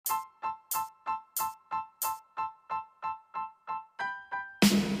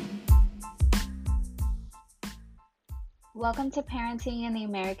Welcome to Parenting and the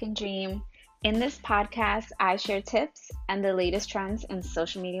American Dream. In this podcast, I share tips and the latest trends in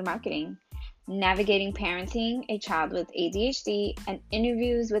social media marketing, navigating parenting a child with ADHD, and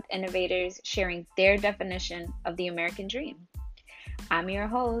interviews with innovators sharing their definition of the American dream. I'm your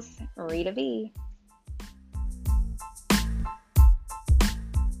host, Rita B.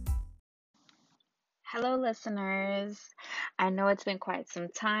 Hello, listeners. I know it's been quite some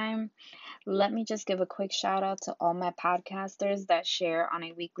time. Let me just give a quick shout out to all my podcasters that share on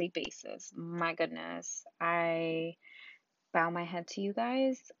a weekly basis. My goodness, I bow my head to you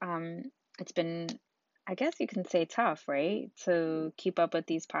guys. It's been, I guess you can say, tough, right? To keep up with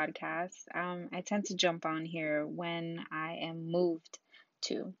these podcasts. I tend to jump on here when I am moved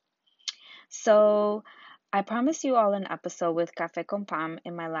to. So I promised you all an episode with Café con Pam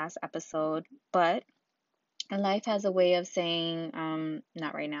in my last episode, but life has a way of saying,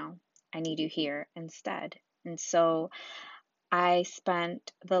 not right now. I need you here instead. And so I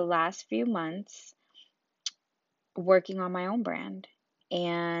spent the last few months working on my own brand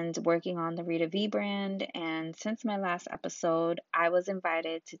and working on the Rita V brand. And since my last episode, I was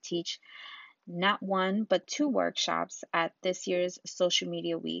invited to teach not one, but two workshops at this year's Social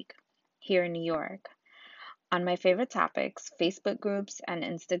Media Week here in New York on my favorite topics, Facebook groups and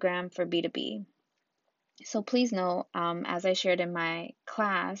Instagram for B2B. So please know, as I shared in my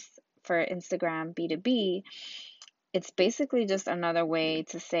class for Instagram B2B, it's basically just another way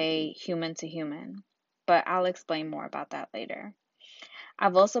to say human to human, but I'll explain more about that later.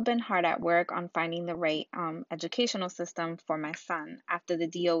 I've also been hard at work on finding the right educational system for my son after the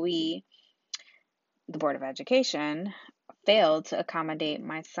DOE, the Board of Education, failed to accommodate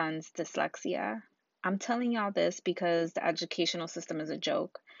my son's dyslexia. I'm telling y'all this because the educational system is a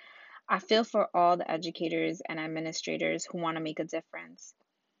joke. I feel for all the educators and administrators who want to make a difference.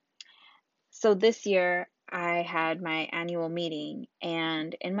 So this year, I had my annual meeting,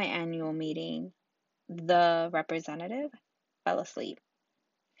 and in my annual meeting, the representative fell asleep.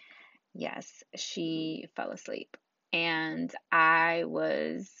 Yes, she fell asleep. And I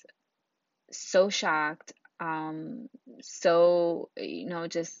was so shocked, so,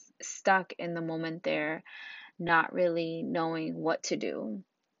 just stuck in the moment there, not really knowing what to do.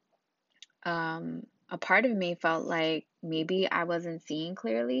 A part of me felt like maybe I wasn't seeing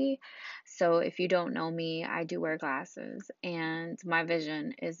clearly. So, if you don't know me, I do wear glasses, and my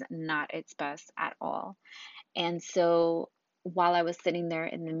vision is not its best at all. And so, while I was sitting there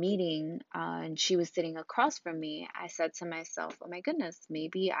in the meeting and she was sitting across from me, I said to myself, oh my goodness,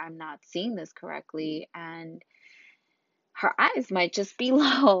 maybe I'm not seeing this correctly, and her eyes might just be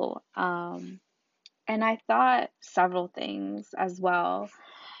low. And I thought several things as well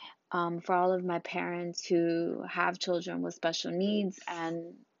for all of my parents who have children with special needs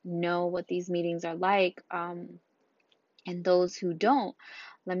and know what these meetings are like, and those who don't.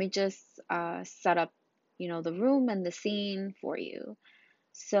 Let me just set up, the room and the scene for you.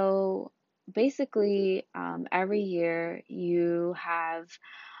 So basically, every year you have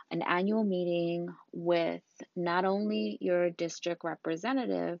an annual meeting with not only your district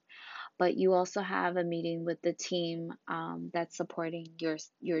representative, but you also have a meeting with the team that's supporting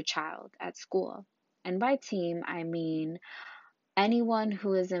your child at school. And by team, I mean anyone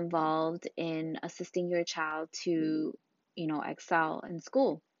who is involved in assisting your child to, excel in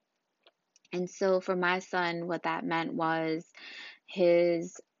school. And so for my son, what that meant was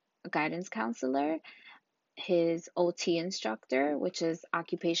his guidance counselor, his OT instructor, which is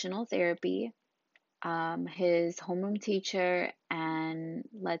occupational therapy, his homeroom teacher, and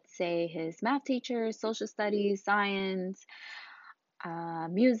let's say his math teacher, social studies, science,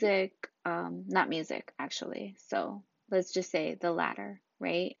 music, not music actually. So let's just say the latter,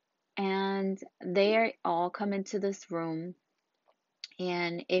 right? And they are all come into this room.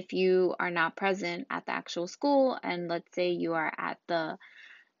 And if you are not present at the actual school, and let's say you are at the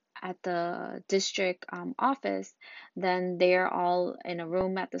district office, then they're all in a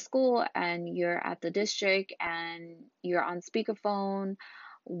room at the school, and you're at the district, and you're on speakerphone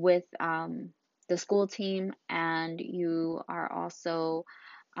with the school team, and you are also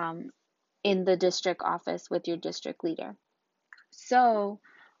um, in the district office with your district leader. So,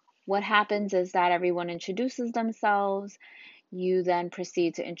 what happens is that everyone introduces themselves. You then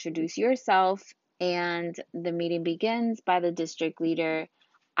proceed to introduce yourself, and the meeting begins by the district leader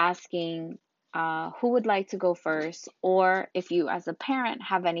asking who would like to go first, or if you, as a parent,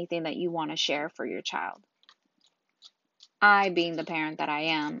 have anything that you want to share for your child. I, being the parent that I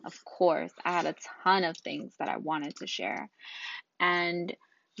am, of course, I had a ton of things that I wanted to share. And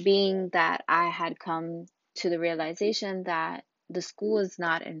being that I had come to the realization that the school is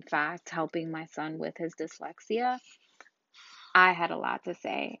not, in fact, helping my son with his dyslexia, I had a lot to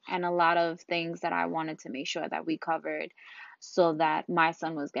say and a lot of things that I wanted to make sure that we covered so that my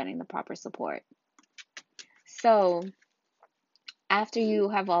son was getting the proper support. So, after you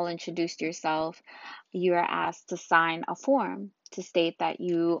have all introduced yourself, you are asked to sign a form to state that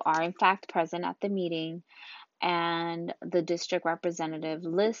you are in fact present at the meeting, and the district representative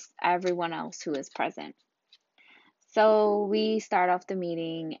lists everyone else who is present. So we start off the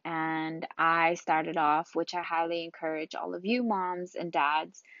meeting, and I started off, which I highly encourage all of you moms and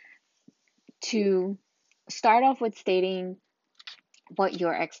dads to start off with stating what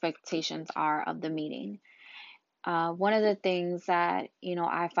your expectations are of the meeting. One of the things that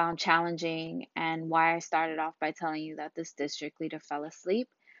I found challenging, and why I started off by telling you that this district leader fell asleep,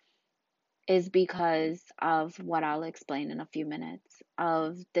 is because of what I'll explain in a few minutes,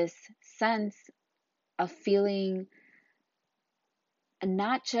 of this sense of feeling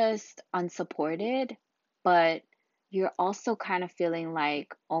not just unsupported, but you're also kind of feeling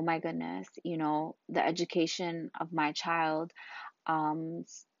like, oh my goodness, the education of my child, um,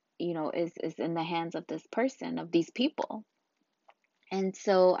 is in the hands of this person, of these people. And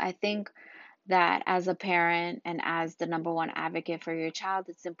so I think that as a parent and as the number one advocate for your child,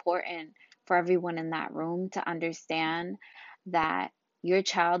 it's important for everyone in that room to understand that your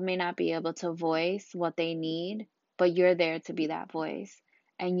child may not be able to voice what they need, but you're there to be that voice.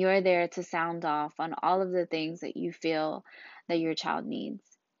 And you're there to sound off on all of the things that you feel that your child needs.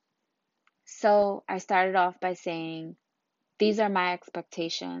 So I started off by saying, these are my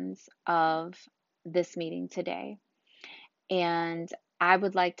expectations of this meeting today. And I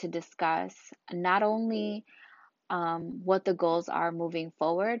would like to discuss not only what the goals are moving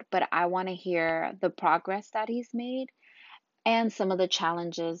forward, but I want to hear the progress that he's made and some of the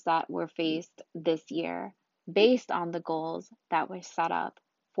challenges that were faced this year based on the goals that were set up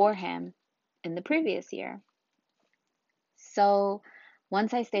for him in the previous year. So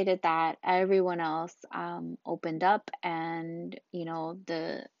once I stated that, everyone else opened up, and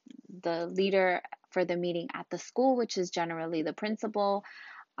the leader for the meeting at the school, which is generally the principal,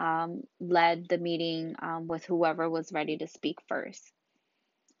 led the meeting with whoever was ready to speak first.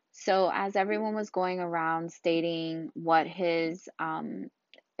 So as everyone was going around stating what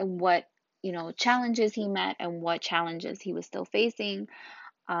challenges he met and what challenges he was still facing,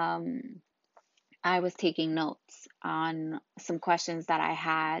 um, I was taking notes on some questions that I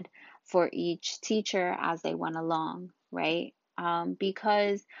had for each teacher as they went along, right?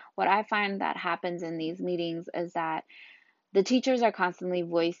 Because what I find that happens in these meetings is that the teachers are constantly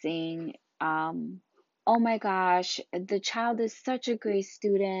voicing, oh my gosh, the child is such a great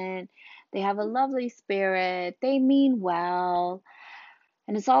student. They have a lovely spirit. They mean well.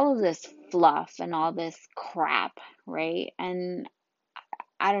 And it's all of this fluff and all this crap, right? And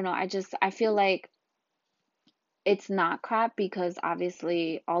I don't know. I feel like it's not crap because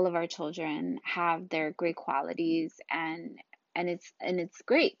obviously all of our children have their great qualities, and it's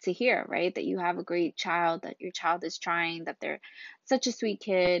great to hear, right, that you have a great child, that your child is trying, that they're such a sweet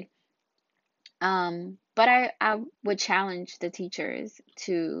kid. But I would challenge the teachers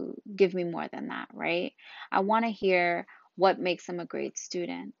to give me more than that, right? I want to hear what makes him a great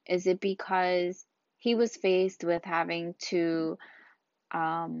student. Is it because he was faced with having to,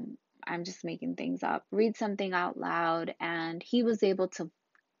 I'm just making things up, read something out loud, and he was able to,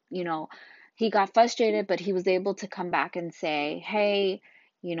 you know, he got frustrated, but he was able to come back and say, hey,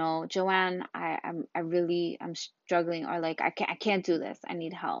 Joanne, I'm struggling, or like I can't do this. I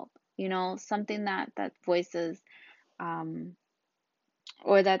need help. Something that voices, um,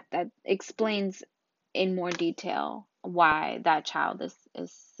 or that explains in more detail why that child is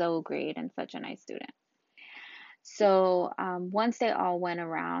so great and such a nice student. So once they all went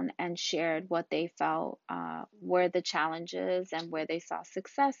around and shared what they felt were the challenges and where they saw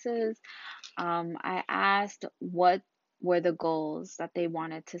successes, I asked what were the goals that they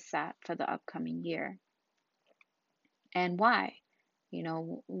wanted to set for the upcoming year and why.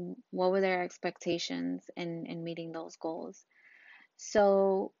 What were their expectations in meeting those goals?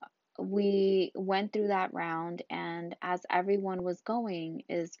 So we went through that round, and as everyone was going,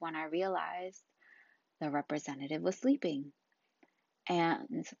 is when I realized the representative was sleeping.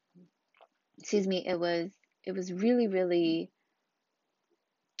 And excuse me, it was really, really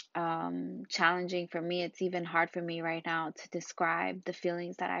challenging for me. It's even hard for me right now to describe the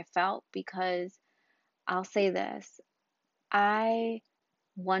feelings that I felt, because I'll say this. I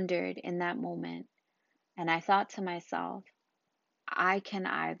wondered in that moment, and I thought to myself, I can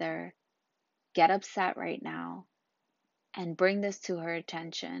either get upset right now and bring this to her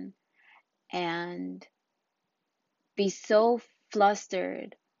attention and be so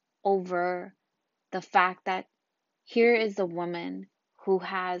flustered over the fact that Here is a woman who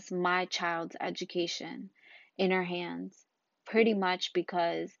has my child's education in her hands, pretty much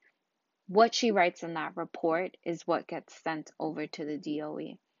because what she writes in that report is what gets sent over to the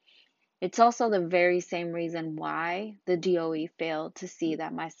DOE. It's also the very same reason why the DOE failed to see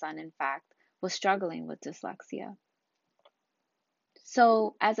that my son, in fact, was struggling with dyslexia.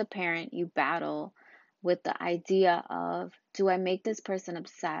 So, as a parent, you battle with the idea of, do I make this person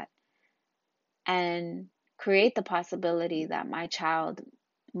upset and create the possibility that my child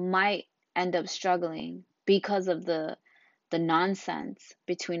might end up struggling because of the nonsense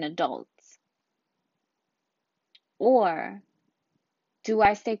between adults? Or do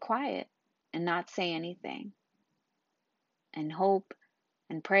I stay quiet and not say anything and hope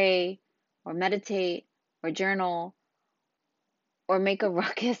and pray or meditate or journal or make a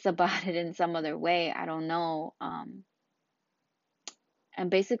ruckus about it in some other way? I don't know. And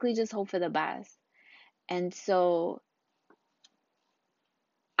basically just hope for the best. And so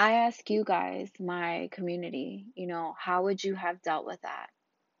I ask you guys, my community, how would you have dealt with that?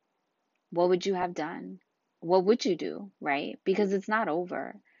 What would you have done? What would you do, right? Because it's not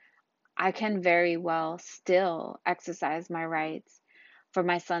over. I can very well still exercise my rights for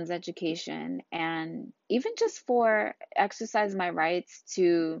my son's education and even just for exercise my rights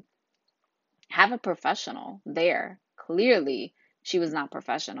to have a professional there. Clearly, she was not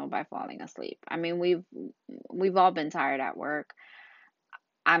professional by falling asleep. I mean, we've all been tired at work.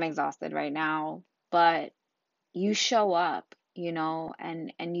 I'm exhausted right now, but you show up,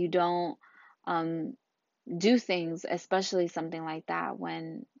 and you don't um do things, especially something like that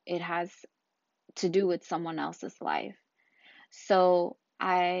when it has to do with someone else's life. So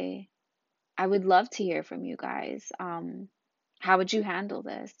I would love to hear from you guys. How would you handle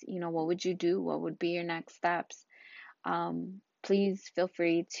this? What would you do? What would be your next steps? Please feel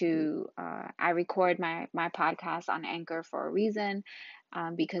free to. I record my podcast on Anchor for a reason,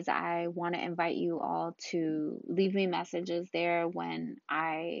 because I want to invite you all to leave me messages there when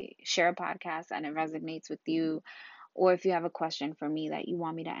I share a podcast and it resonates with you, or if you have a question for me that you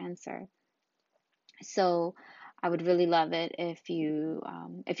want me to answer. So I would really love it if you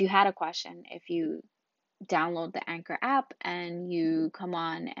had a question, if you download the Anchor app and you come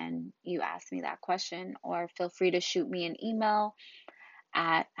on and you ask me that question, or feel free to shoot me an email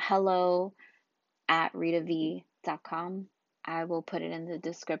at hello@ritav.com. I will put it in the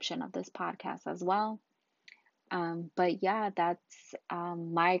description of this podcast as well. But yeah, that's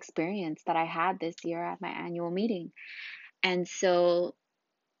my experience that I had this year at my annual meeting. And so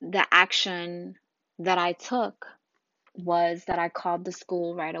the action that I took was that I called the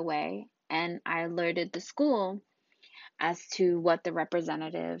school right away and I alerted the school as to what the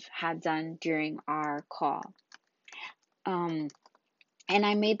representative had done during our call. Um, and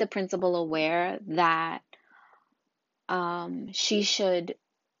I made the principal aware that she should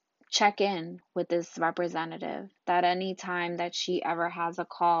check in with this representative, that any time that she ever has a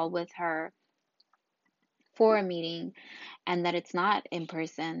call with her for a meeting and that it's not in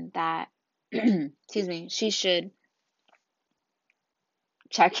person, that, excuse me, she should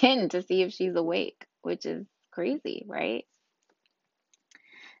check in to see if she's awake, which is crazy, right?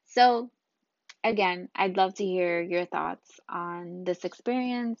 So, again, I'd love to hear your thoughts on this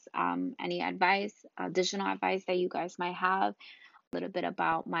experience, any advice, additional advice that you guys might have, a little bit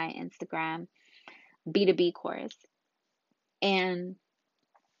about my Instagram B2B course and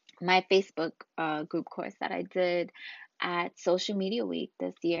my Facebook group course that I did at Social Media Week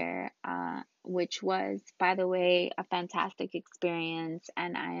this year, which was, by the way, a fantastic experience.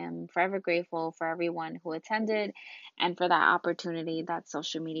 And I am forever grateful for everyone who attended and for that opportunity that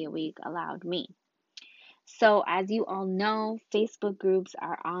Social Media Week allowed me. So, as you all know, Facebook groups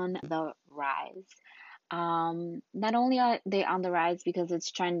are on the rise. Not only are they on the rise because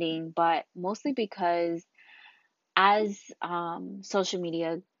it's trending, but mostly because as social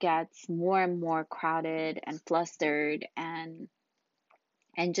media gets more and more crowded and flustered and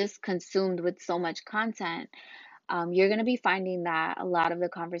just consumed with so much content, you're going to be finding that a lot of the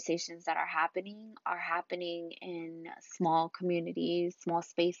conversations that are happening in small communities, small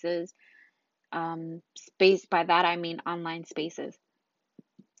spaces. Space, by that I mean online spaces.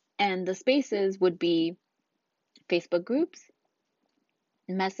 And the spaces would be Facebook groups,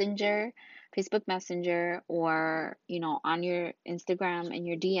 Messenger, Facebook Messenger, or on your Instagram and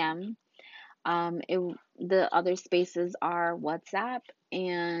your DM. The other spaces are WhatsApp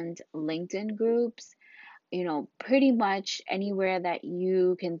and LinkedIn groups. Pretty much anywhere that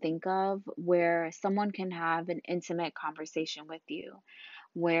you can think of where someone can have an intimate conversation with you,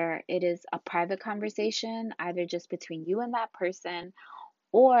 where it is a private conversation, either just between you and that person,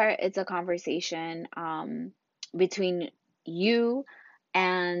 or it's a conversation between you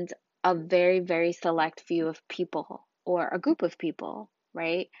and a very, very select few of people or a group of people,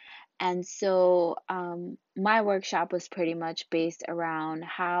 right? And so my workshop was pretty much based around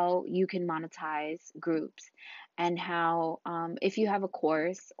how you can monetize groups and how, if you have a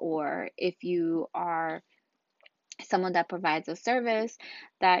course or if you are someone that provides a service,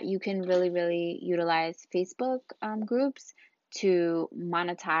 that you can really, really utilize Facebook groups to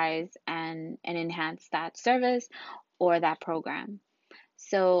monetize and enhance that service or that program.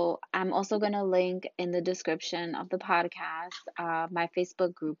 So I'm also going to link in the description of the podcast my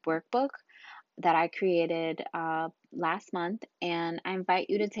Facebook group workbook that I created last month, and I invite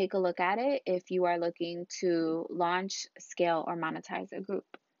you to take a look at it if you are looking to launch, scale, or monetize a group.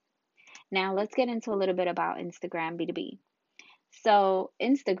 Now, let's get into a little bit about Instagram B2B. So,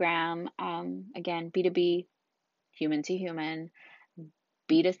 Instagram, again, B2B, human to human,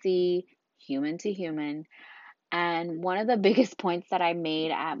 B2C, human to human. And one of the biggest points that I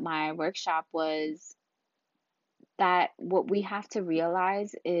made at my workshop was that what we have to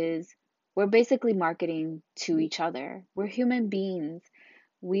realize is we're basically marketing to each other. We're human beings.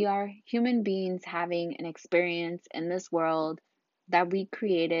 We are human beings having an experience in this world that we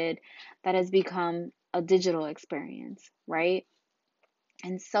created that has become a digital experience, right?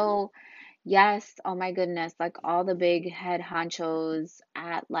 And so, yes, oh my goodness, like all the big head honchos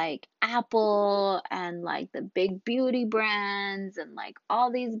at like Apple and like the big beauty brands and like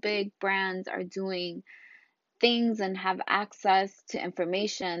all these big brands are doing things and have access to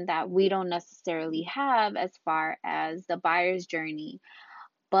information that we don't necessarily have as far as the buyer's journey.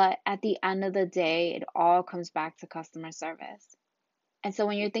 But at the end of the day, it all comes back to customer service. And so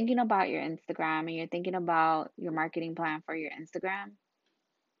when you're thinking about your Instagram and you're thinking about your marketing plan for your Instagram,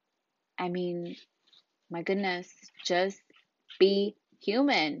 I mean, my goodness, just be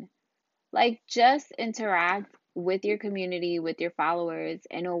human. Like, just interact with your community, with your followers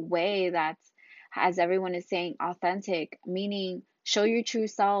in a way that's, as everyone is saying, authentic, meaning show your true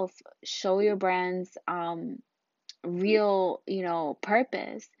self, show your brand's real,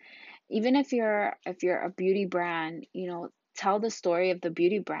 purpose. Even if you're a beauty brand, tell the story of the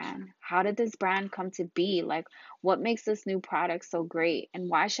beauty brand. How did this brand come to be? Like, what makes this new product so great? And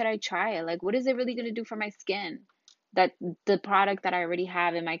why should I try it? Like, what is it really going to do for my skin that the product that I already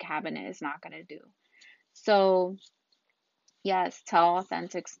have in my cabinet is not going to do? So, yes, tell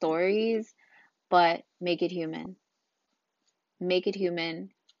authentic stories, but make it human. Make it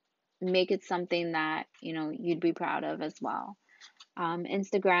human. Make it something that, you'd be proud of as well.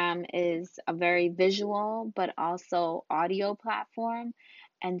 Instagram is a very visual but also audio platform,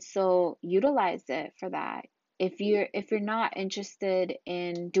 and so utilize it for that. If you're not interested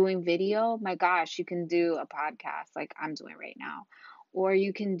in doing video, my gosh, you can do a podcast like I'm doing right now, or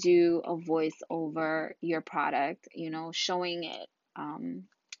you can do a voice over your product, showing it, um,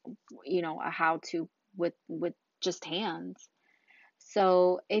 a how to with just hands.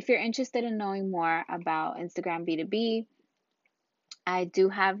 So if you're interested in knowing more about Instagram B2B, I do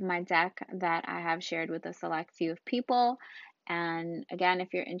have my deck that I have shared with a select few of people. And again,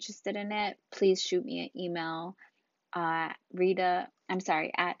 if you're interested in it, please shoot me an email, at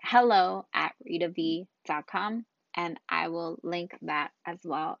hello@ritav.com. And I will link that as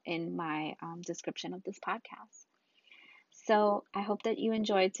well in my description of this podcast. So I hope that you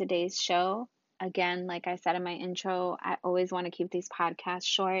enjoyed today's show. Again, like I said in my intro, I always want to keep these podcasts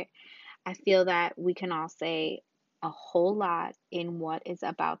short. I feel that we can all say a whole lot in what is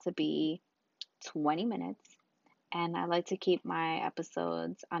about to be 20 minutes, and I like to keep my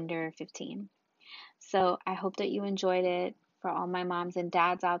episodes under 15. So I hope that you enjoyed it. For all my moms and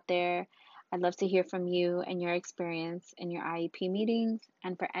dads out there, I'd love to hear from you and your experience in your IEP meetings.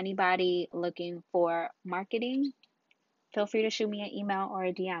 And for anybody looking for marketing, feel free to shoot me an email or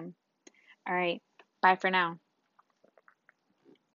a DM. All right, bye for now.